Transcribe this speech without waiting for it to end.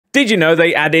Did you know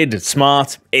they added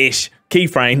smart-ish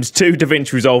keyframes to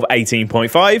Davinci Resolve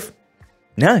 18.5?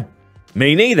 No,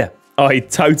 me neither. I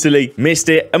totally missed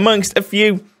it amongst a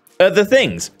few other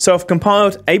things. So I've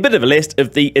compiled a bit of a list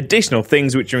of the additional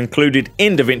things which are included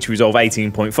in Davinci Resolve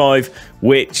 18.5,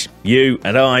 which you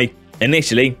and I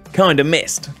initially kind of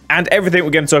missed. And everything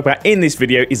we're going to talk about in this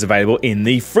video is available in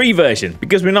the free version,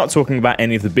 because we're not talking about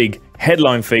any of the big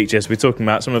headline features. We're talking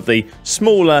about some of the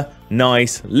smaller,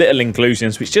 nice little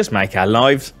inclusions which just make our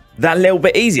lives that little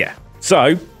bit easier.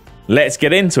 So let's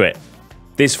get into it.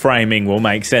 This framing will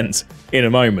make sense in a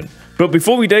moment. But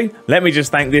before we do, let me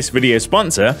just thank this video's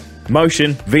sponsor,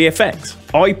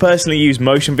 MotionVFX. I personally use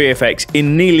MotionVFX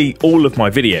in nearly all of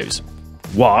my videos.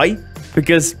 Why?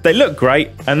 Because they look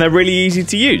great and they're really easy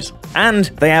to use. And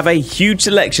they have a huge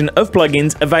selection of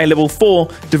plugins available for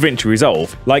Davinci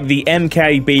Resolve, like the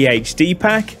MKBHD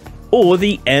pack or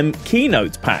the M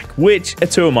Keynote pack, which are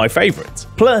two of my favorites.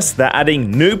 Plus, they're adding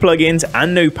new plugins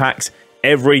and new packs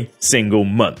every single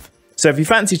month. So if you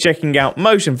fancy checking out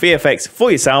MotionVFX for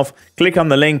yourself, click on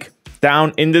the link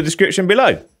down in the description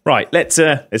below. Right, let's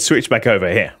switch back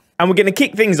over here. And we're going to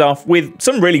kick things off with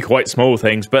some really quite small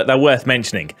things, but they're worth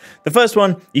mentioning. The first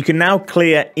one, you can now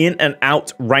clear in and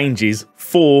out ranges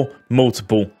for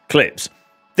multiple clips.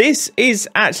 This is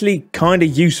actually kind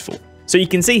of useful. So you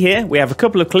can see here, we have a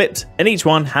couple of clips and each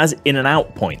one has in and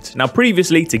out point. Now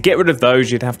previously, to get rid of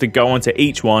those, you'd have to go onto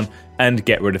each one and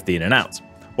get rid of the in and out.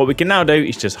 What we can now do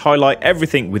is just highlight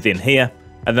everything within here,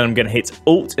 and then I'm going to hit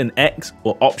Alt and X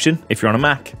or Option if you're on a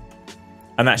Mac.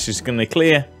 And that's just going to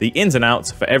clear the ins and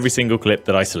outs for every single clip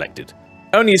that I selected.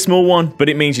 Only a small one, but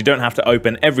it means you don't have to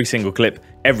open every single clip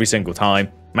every single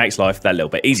time. Makes life that little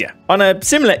bit easier. On a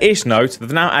similar-ish note,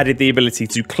 they've now added the ability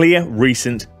to clear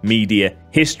recent media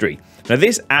history. Now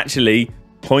this actually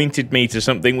pointed me to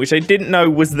something which I didn't know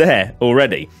was there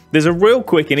already. There's a real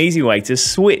quick and easy way to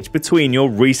switch between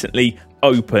your recently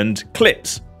opened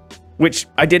clips, which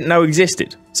I didn't know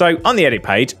existed. So on the edit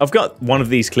page, I've got one of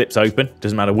these clips open,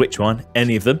 doesn't matter which one,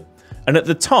 any of them. And at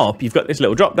the top, you've got this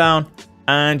little drop down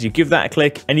and you give that a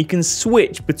click and you can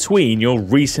switch between your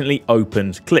recently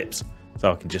opened clips.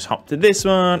 So I can just hop to this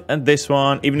one and this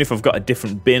one. Even if I've got a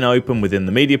different bin open within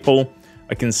the media pool,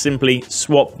 I can simply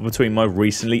swap between my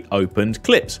recently opened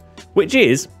clips, which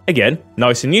is, again,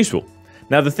 nice and useful.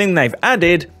 Now the thing they've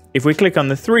added, if we click on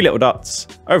the three little dots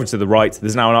over to the right,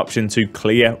 there's now an option to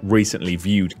clear recently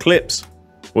viewed clips,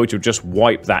 which will just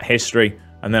wipe that history,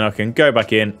 and then I can go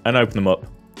back in and open them up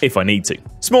if I need to.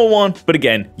 Small one, but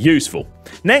again, useful.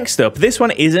 Next up, this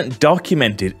one isn't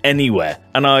documented anywhere,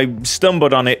 and I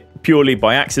stumbled on it purely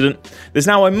by accident. There's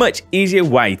now a much easier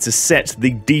way to set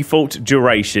the default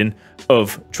duration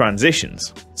of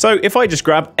transitions. So if I just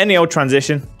grab any old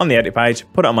transition on the edit page,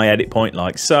 put it on my edit point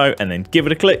like so, and then give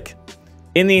it a click,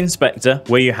 in the inspector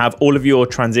where you have all of your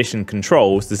transition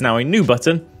controls, there's now a new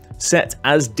button set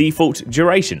as default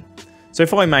duration. So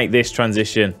if I make this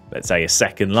transition, let's say a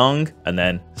second long, and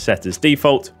then set as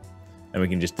default, and we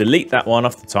can just delete that one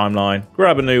off the timeline,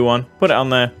 grab a new one, put it on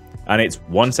there, and it's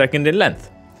 1 second in length.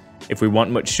 If we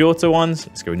want much shorter ones,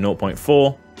 let's go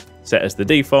 0.4, set as the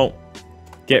default,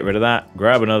 get rid of that,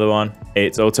 grab another one,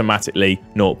 it's automatically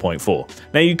 0.4.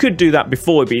 Now you could do that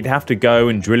before, but you'd have to go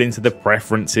and drill into the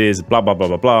preferences, blah, blah, blah,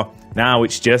 blah, blah. Now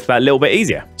it's just that little bit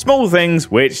easier. Small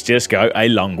things which just go a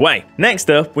long way. Next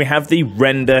up, we have the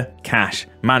Render Cache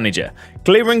Manager.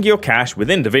 Clearing your cache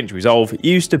within Davinci Resolve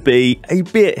used to be a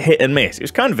bit hit and miss. It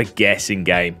was kind of a guessing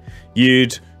game.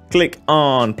 You'd click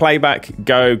on playback,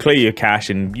 go clear your cache,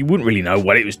 and you wouldn't really know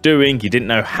what it was doing. You didn't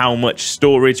know how much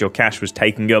storage your cache was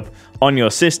taking up on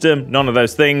your system. None of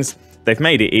those things. They've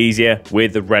made it easier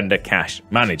with the Render Cache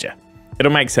Manager.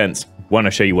 It'll make sense when I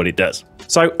show you what it does.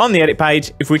 So on the edit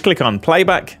page, if we click on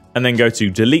playback and then go to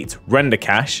delete render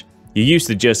cache, you used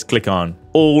to just click on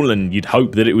all and you'd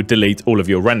hope that it would delete all of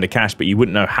your render cache, but you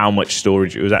wouldn't know how much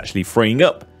storage it was actually freeing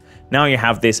up. Now you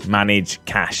have this manage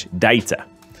cache data.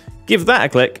 Give that a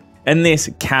click and this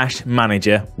cache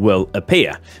manager will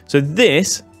appear. So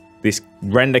this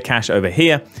render cache over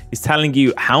here is telling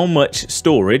you how much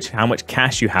storage, how much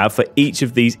cache you have for each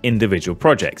of these individual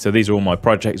projects. So these are all my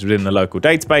projects within the local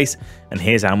database, and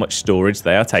here's how much storage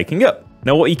they are taking up.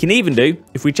 Now what you can even do,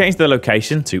 if we change the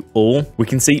location to all, we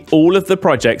can see all of the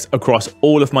projects across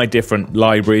all of my different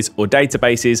libraries or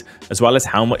databases, as well as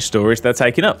how much storage they're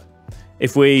taking up.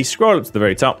 If we scroll up to the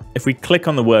very top, if we click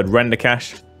on the word render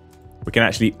cache, we can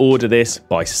actually order this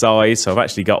by size. So I've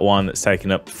actually got one that's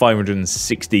taken up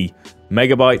 560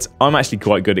 megabytes. I'm actually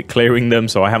quite good at clearing them,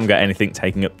 so I haven't got anything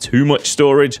taking up too much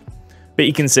storage. But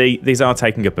you can see these are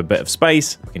taking up a bit of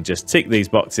space. We can just tick these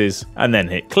boxes and then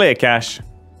hit clear cache.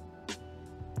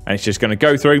 and it's just going to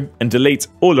go through and delete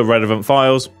all the relevant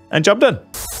files, and job done.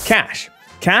 Cache.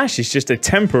 Cache is just a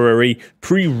temporary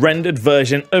pre-rendered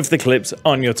version of the clips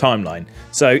on your timeline.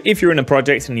 So if you're in a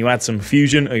project and you add some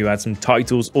fusion or you add some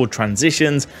titles or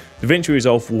transitions, Davinci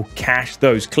Resolve will cache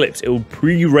those clips. It will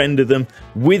pre-render them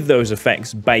with those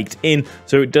effects baked in,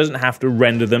 so it doesn't have to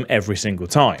render them every single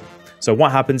time. So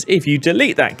what happens if you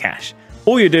delete that cache?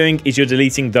 All you're doing is you're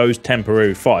deleting those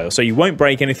temporary files. So you won't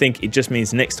break anything. It just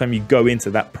means next time you go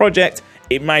into that project,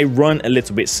 it may run a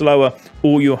little bit slower,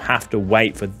 or you'll have to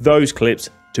wait for those clips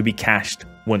to be cached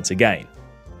once again.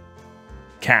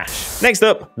 Cache. Next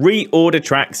up, reorder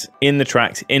tracks in the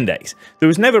tracks index. There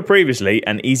was never previously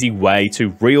an easy way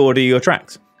to reorder your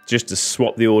tracks, just to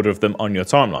swap the order of them on your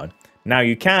timeline. Now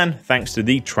you can, thanks to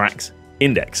the tracks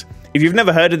index. If you've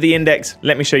never heard of the index,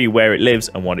 let me show you where it lives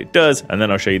and what it does, and then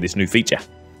I'll show you this new feature.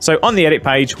 So on the edit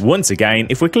page, once again,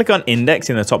 if we click on index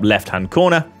in the top left-hand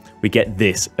corner, we get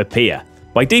this appear.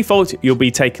 By default, you'll be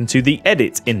taken to the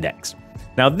edit index.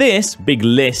 Now this big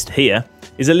list here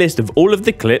is a list of all of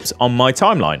the clips on my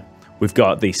timeline. We've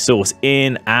got the source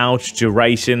in, out,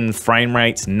 duration, frame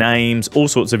rates, names, all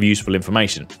sorts of useful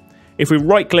information. If we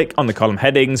right click on the column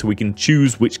headings, we can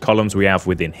choose which columns we have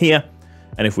within here.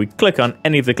 And if we click on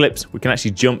any of the clips, we can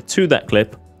actually jump to that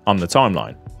clip on the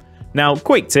timeline. Now,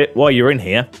 quick tip while you're in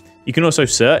here, you can also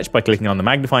search by clicking on the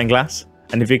magnifying glass.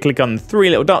 And if you click on the 3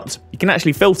 little dots, you can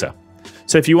actually filter.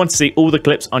 So if you want to see all the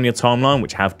clips on your timeline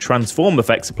which have transform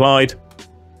effects applied,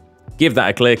 give that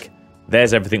a click.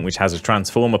 There's everything which has a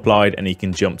transform applied, and you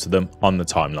can jump to them on the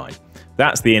timeline.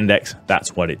 That's the index,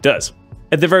 that's what it does.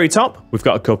 At the very top, we've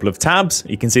got a couple of tabs.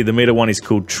 You can see the middle one is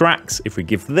called tracks. If we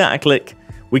give that a click,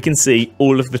 we can see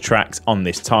all of the tracks on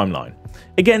this timeline.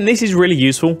 Again, this is really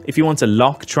useful. If you want to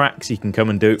lock tracks, you can come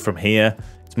and do it from here.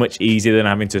 It's much easier than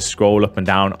having to scroll up and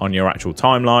down on your actual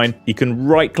timeline. You can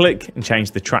right click and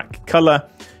change the track color.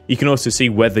 You can also see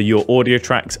whether your audio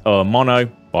tracks are mono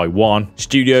by 1,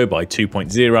 studio by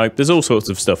 2.0. There's all sorts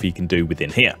of stuff you can do within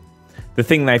here. The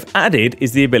thing they've added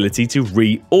is the ability to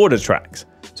reorder tracks.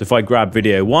 So if I grab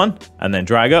video 1 and then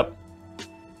drag up,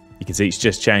 you can see it's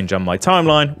just changed on my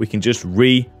timeline. We can just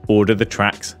reorder the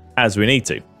tracks as we need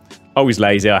to. Always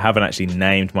lazy, I haven't actually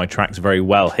named my tracks very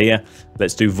well here.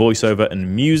 Let's do voiceover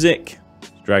and music.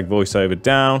 Drag voiceover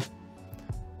down.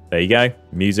 There you go,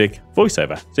 music,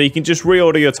 voiceover. So you can just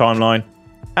reorder your timeline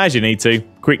as you need to,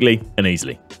 quickly and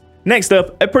easily. Next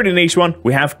up, a pretty niche one,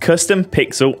 we have custom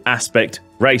pixel aspect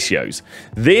ratios.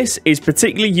 This is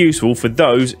particularly useful for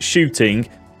those shooting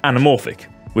anamorphic,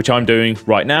 which I'm doing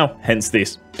right now, hence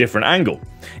this different angle.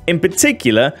 In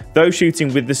particular, those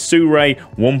shooting with the Sirui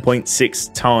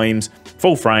 1.6 times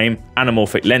full frame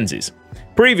anamorphic lenses.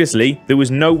 Previously, there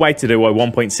was no way to do a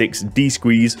 1.6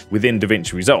 de-squeeze within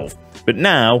Davinci Resolve, but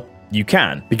now you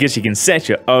can, because you can set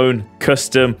your own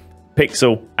custom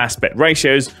pixel aspect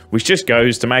ratios, which just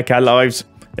goes to make our lives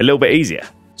a little bit easier.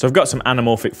 So I've got some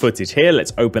anamorphic footage here.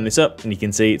 Let's open this up and you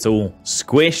can see it's all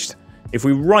squished. If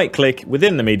we right click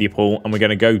within the media pool and we're going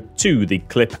to go to the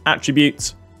clip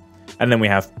attributes, and then we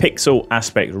have pixel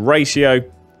aspect ratio,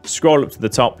 scroll up to the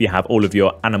top, you have all of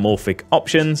your anamorphic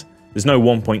options. There's no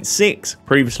 1.6.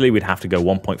 Previously, we'd have to go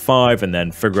 1.5 and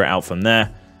then figure it out from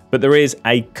there. But there is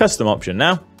a custom option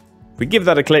now. If we give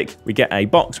that a click, we get a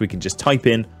box. We can just type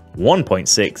in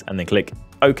 1.6 and then click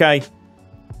OK.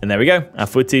 And there we go. Our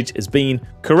footage has been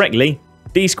correctly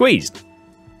de-squeezed.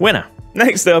 Winner.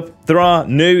 Next up, there are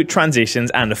new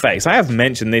transitions and effects. I have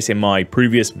mentioned this in my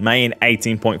previous main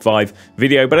 18.5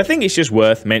 video, but I think it's just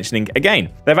worth mentioning again.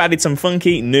 They've added some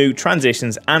funky new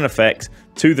transitions and effects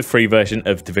to the free version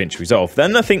of Davinci Resolve. They're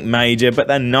nothing major, but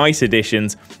they're nice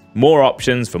additions, more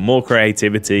options for more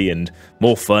creativity and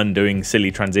more fun. Doing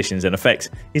silly transitions and effects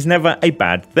is never a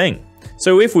bad thing.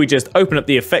 So if we just open up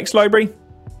the effects library,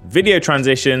 video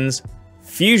transitions,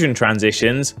 fusion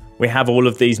transitions, we have all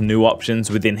of these new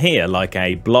options within here, like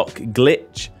a block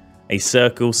glitch, a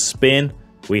circle spin,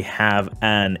 we have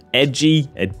an edgy,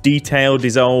 a detail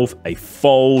dissolve, a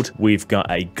fold, we've got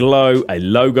a glow, a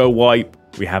logo wipe,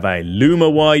 we have a luma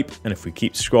wipe, and if we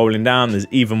keep scrolling down, there's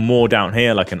even more down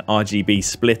here, like an RGB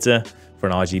splitter for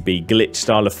an RGB glitch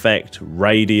style effect,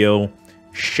 radial,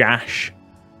 shash,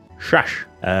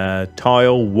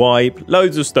 tile wipe,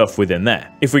 loads of stuff within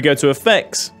there. If we go to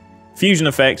effects, fusion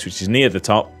effects, which is near the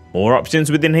top, more options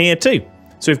within here too.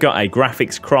 So we've got a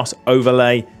graphics cross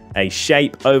overlay, a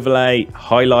shape overlay,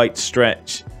 highlight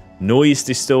stretch, noise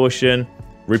distortion,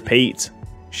 repeat,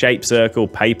 shape circle,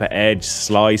 paper edge,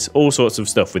 slice, all sorts of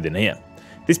stuff within here.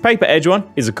 This paper edge one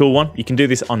is a cool one. You can do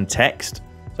this on text.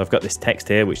 So I've got this text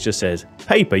here which just says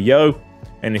paper yo,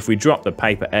 and if we drop the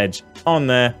paper edge on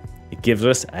there, it gives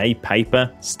us a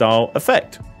paper style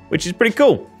effect, which is pretty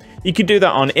cool. You can do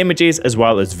that on images as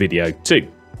well as video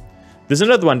too. There's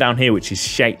another one down here which is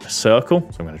shape circle,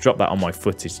 so I'm going to drop that on my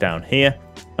footage down here,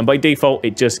 and by default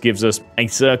it just gives us a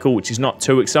circle, which is not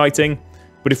too exciting.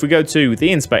 But if we go to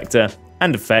the inspector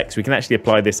and effects, we can actually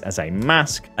apply this as a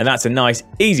mask, and that's a nice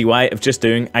easy way of just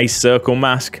doing a circle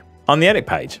mask on the edit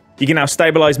page. You can now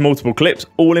stabilize multiple clips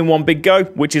all in one big go,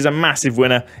 which is a massive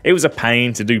winner. It was a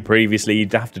pain to do previously,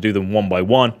 you'd have to do them one by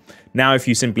one. Now if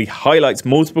you simply highlight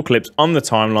multiple clips on the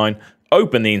timeline,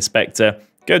 open the inspector,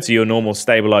 go to your normal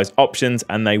stabilize options,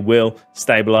 and they will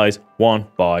stabilize one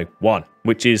by one,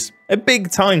 which is a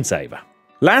big time saver.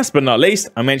 Last but not least,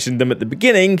 I mentioned them at the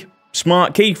beginning,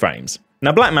 smart keyframes.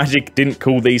 Now Blackmagic didn't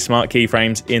call these smart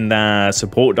keyframes in their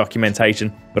support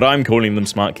documentation, but I'm calling them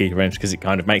smart keyframes because it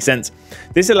kind of makes sense.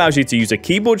 This allows you to use a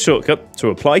keyboard shortcut to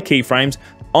apply keyframes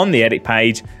on the edit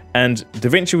page, and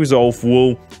Davinci Resolve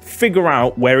will figure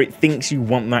out where it thinks you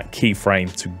want that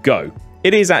keyframe to go.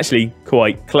 It is actually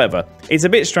quite clever. It's a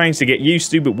bit strange to get used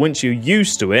to, but once you're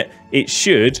used to it, it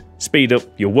should speed up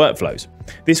your workflows.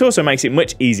 This also makes it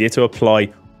much easier to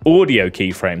apply audio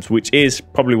keyframes, which is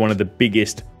probably one of the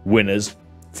biggest winners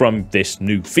from this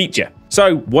new feature.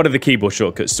 So what are the keyboard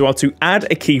shortcuts? So to add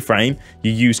a keyframe,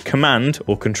 you use Command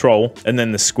or Control and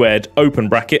then the squared open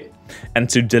bracket. And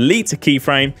to delete a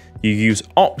keyframe, you use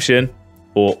Option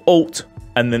or Alt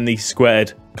and then the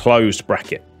squared closed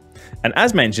bracket. And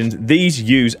as mentioned, these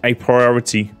use a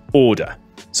priority order.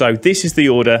 So this is the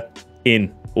order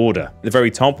in order. At the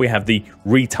very top, we have the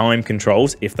retime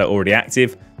controls if they're already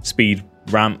active, speed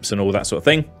ramps and all that sort of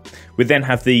thing. We then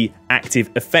have the active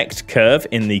effect curve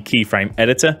in the keyframe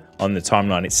editor on the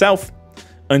timeline itself.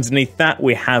 Underneath that,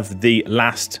 we have the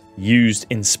last used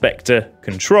inspector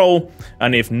control.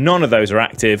 And if none of those are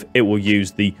active, it will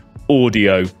use the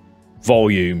audio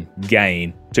volume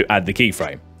gain to add the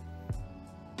keyframe.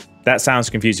 That sounds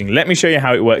confusing. Let me show you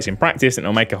how it works in practice and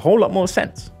it'll make a whole lot more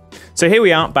sense. So here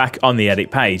we are back on the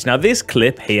edit page. Now this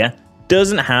clip here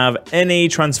doesn't have any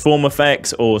transform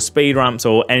effects or speed ramps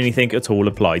or anything at all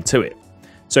applied to it.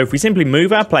 So if we simply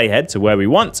move our playhead to where we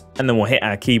want, and then we'll hit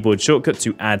our keyboard shortcut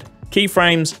to add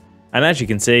keyframes, and as you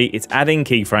can see, it's adding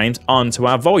keyframes onto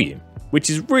our volume, which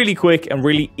is really quick and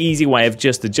really easy way of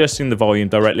just adjusting the volume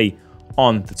directly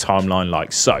on the timeline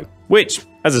like so, which,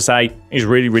 as I say, is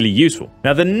really, really useful.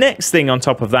 Now, the next thing on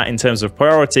top of that in terms of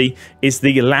priority is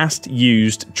the last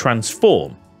used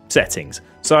transform settings.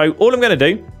 So all I'm going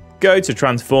to do, go to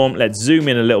transform, let's zoom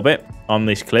in a little bit on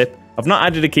this clip. I've not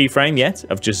added a keyframe yet,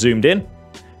 I've just zoomed in.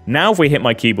 Now if we hit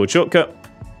my keyboard shortcut,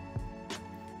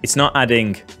 it's not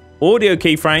adding audio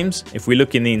keyframes. If we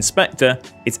look in the inspector,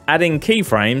 it's adding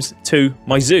keyframes to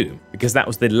my zoom because that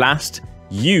was the last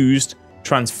used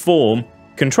transform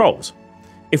controls.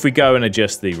 If we go and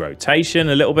adjust the rotation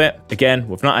a little bit, again,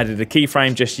 we've not added a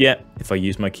keyframe just yet. If I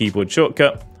use my keyboard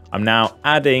shortcut, I'm now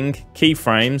adding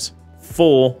keyframes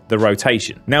for the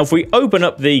rotation. Now, if we open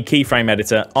up the keyframe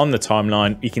editor on the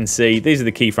timeline, you can see these are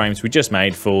the keyframes we just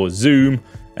made for zoom.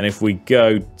 And if we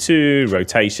go to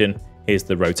rotation, here's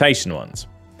the rotation ones.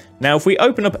 Now, if we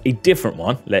open up a different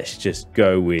one, let's just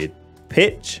go with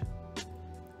pitch.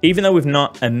 Even though we've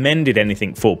not amended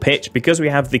anything for pitch, because we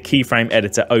have the keyframe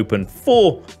editor open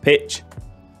for pitch,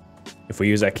 if we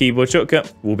use our keyboard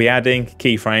shortcut, we'll be adding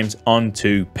keyframes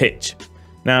onto pitch.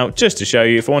 Now, just to show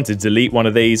you, if I want to delete one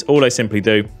of these, all I simply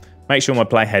do, make sure my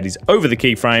playhead is over the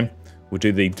keyframe. We'll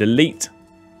do the delete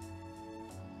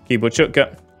keyboard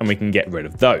shortcut, and we can get rid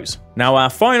of those. Now, our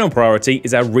final priority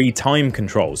is our retime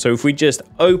control. So if we just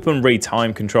open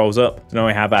retime controls up, now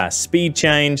we have our speed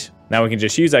change. Now we can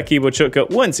just use our keyboard shortcut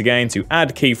once again to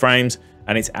add keyframes,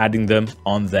 and it's adding them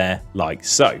on there like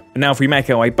so. And now if we make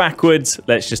our way backwards,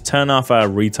 let's just turn off our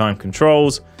retime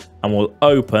controls and we'll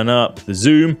open up the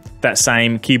zoom. That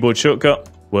same keyboard shortcut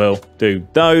will do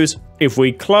those. If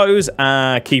we close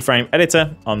our keyframe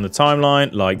editor on the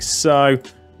timeline like so,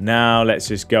 now let's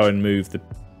just go and move the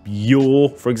yaw,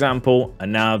 for example,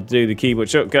 and now do the keyboard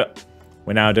shortcut.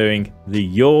 We're now doing the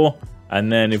yaw,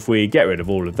 and then if we get rid of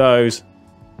all of those,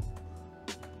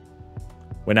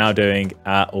 we're now doing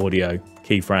our audio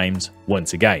keyframes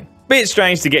once again. Bit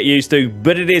strange to get used to,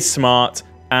 but it is smart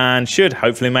and should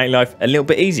hopefully make life a little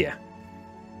bit easier.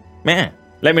 Man,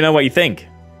 let me know what you think.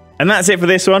 And that's it for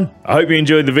this one. I hope you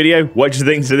enjoyed the video. What do you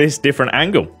think to this different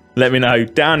angle? Let me know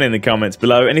down in the comments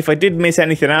below. And if I did miss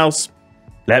anything else,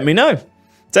 let me know.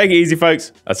 Take it easy,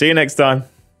 folks. I'll see you next time.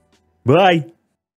 Bye.